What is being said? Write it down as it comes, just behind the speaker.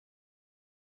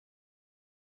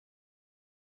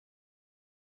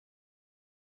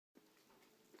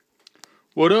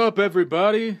What up,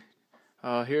 everybody?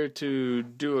 Here to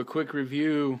do a quick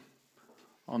review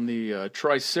on the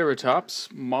Triceratops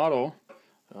model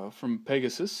from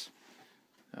Pegasus.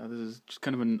 This is just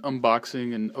kind of an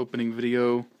unboxing and opening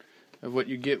video of what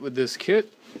you get with this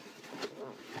kit.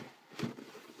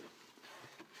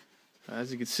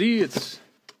 As you can see, it's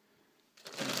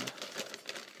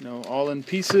all in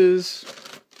pieces,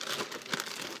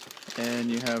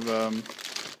 and you have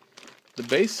the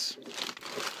base.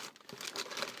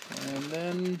 And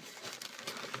then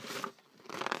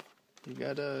you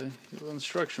got little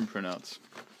instruction printouts.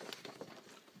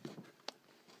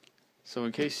 So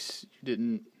in case you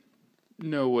didn't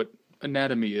know what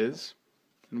anatomy is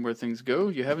and where things go,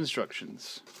 you have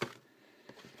instructions.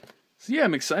 So yeah,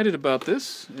 I'm excited about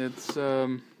this. It's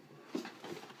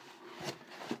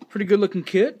pretty good looking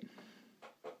kit.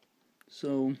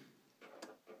 So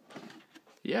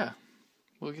yeah,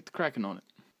 we'll get to cracking on it.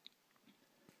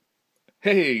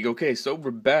 Hey, okay, so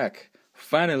we're back.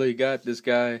 Finally got this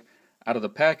guy out of the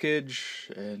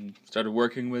package and started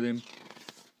working with him.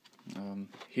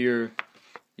 Here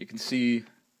you can see,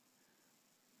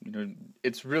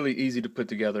 it's really easy to put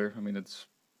together. I mean, it's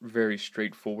very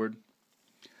straightforward.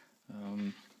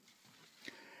 And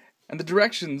the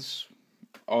directions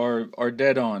are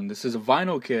dead on. This is a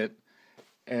vinyl kit,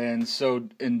 and so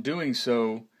in doing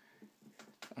so,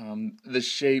 the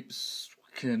shapes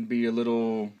can be a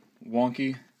little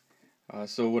wonky.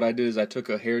 So what I did is I took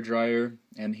a hair dryer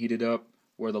and heated up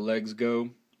where the legs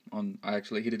go. I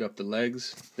actually heated up the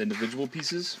legs, the individual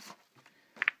pieces,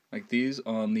 like these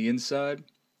on the inside,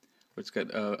 where it's got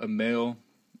a male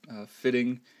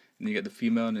fitting, and you get the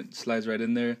female, and it slides right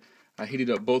in there. I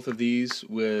heated up both of these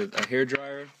with a hair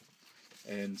dryer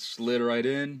and slid right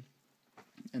in,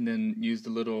 and then used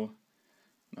a little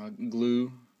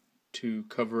glue to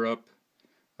cover up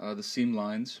the seam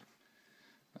lines.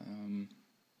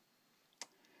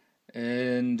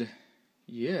 And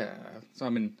yeah, so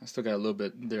I still got a little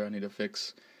bit there I need to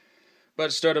fix, but I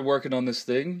started working on this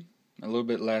thing a little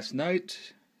bit last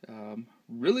night.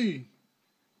 Really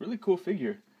cool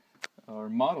figure or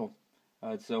model.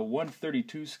 It's a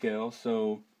 1/32 scale,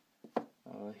 so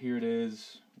here it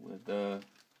is with a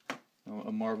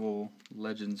Marvel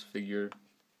Legends figure.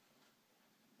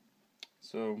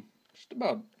 So just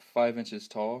about 5 inches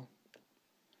tall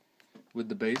with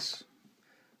the base.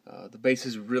 The base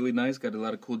is really nice, got a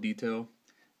lot of cool detail.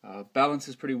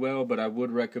 Balances pretty well, but I would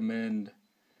recommend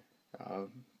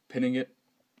pinning it,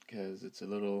 because it's a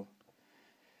little,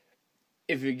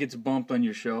 if it gets bumped on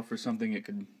your shelf or something, it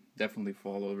could definitely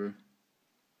fall over.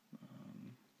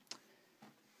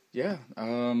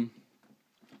 Don't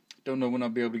know when I'll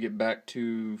be able to get back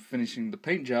to finishing the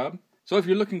paint job. So if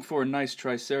you're looking for a nice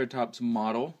Triceratops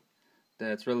model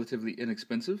that's relatively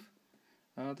inexpensive,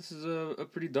 this is a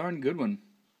pretty darn good one.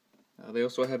 They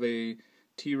also have a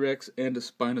T-Rex and a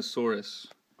Spinosaurus.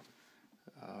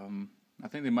 I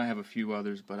think they might have a few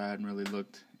others, but I hadn't really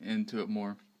looked into it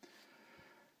more.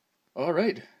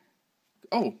 Alright.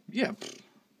 Oh, yeah.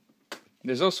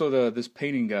 There's also this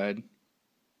painting guide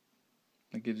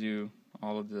that gives you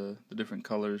all of the different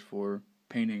colors for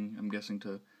painting, I'm guessing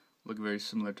to look very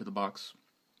similar to the box.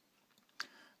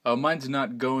 Mine's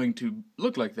not going to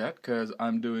look like that, because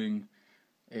I'm doing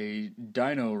a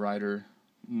Dino Rider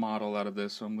model out of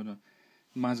this, so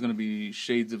mine's gonna be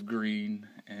shades of green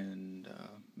and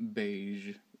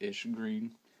beige-ish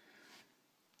green.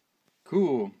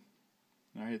 Cool.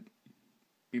 Alright,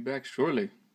 be back shortly.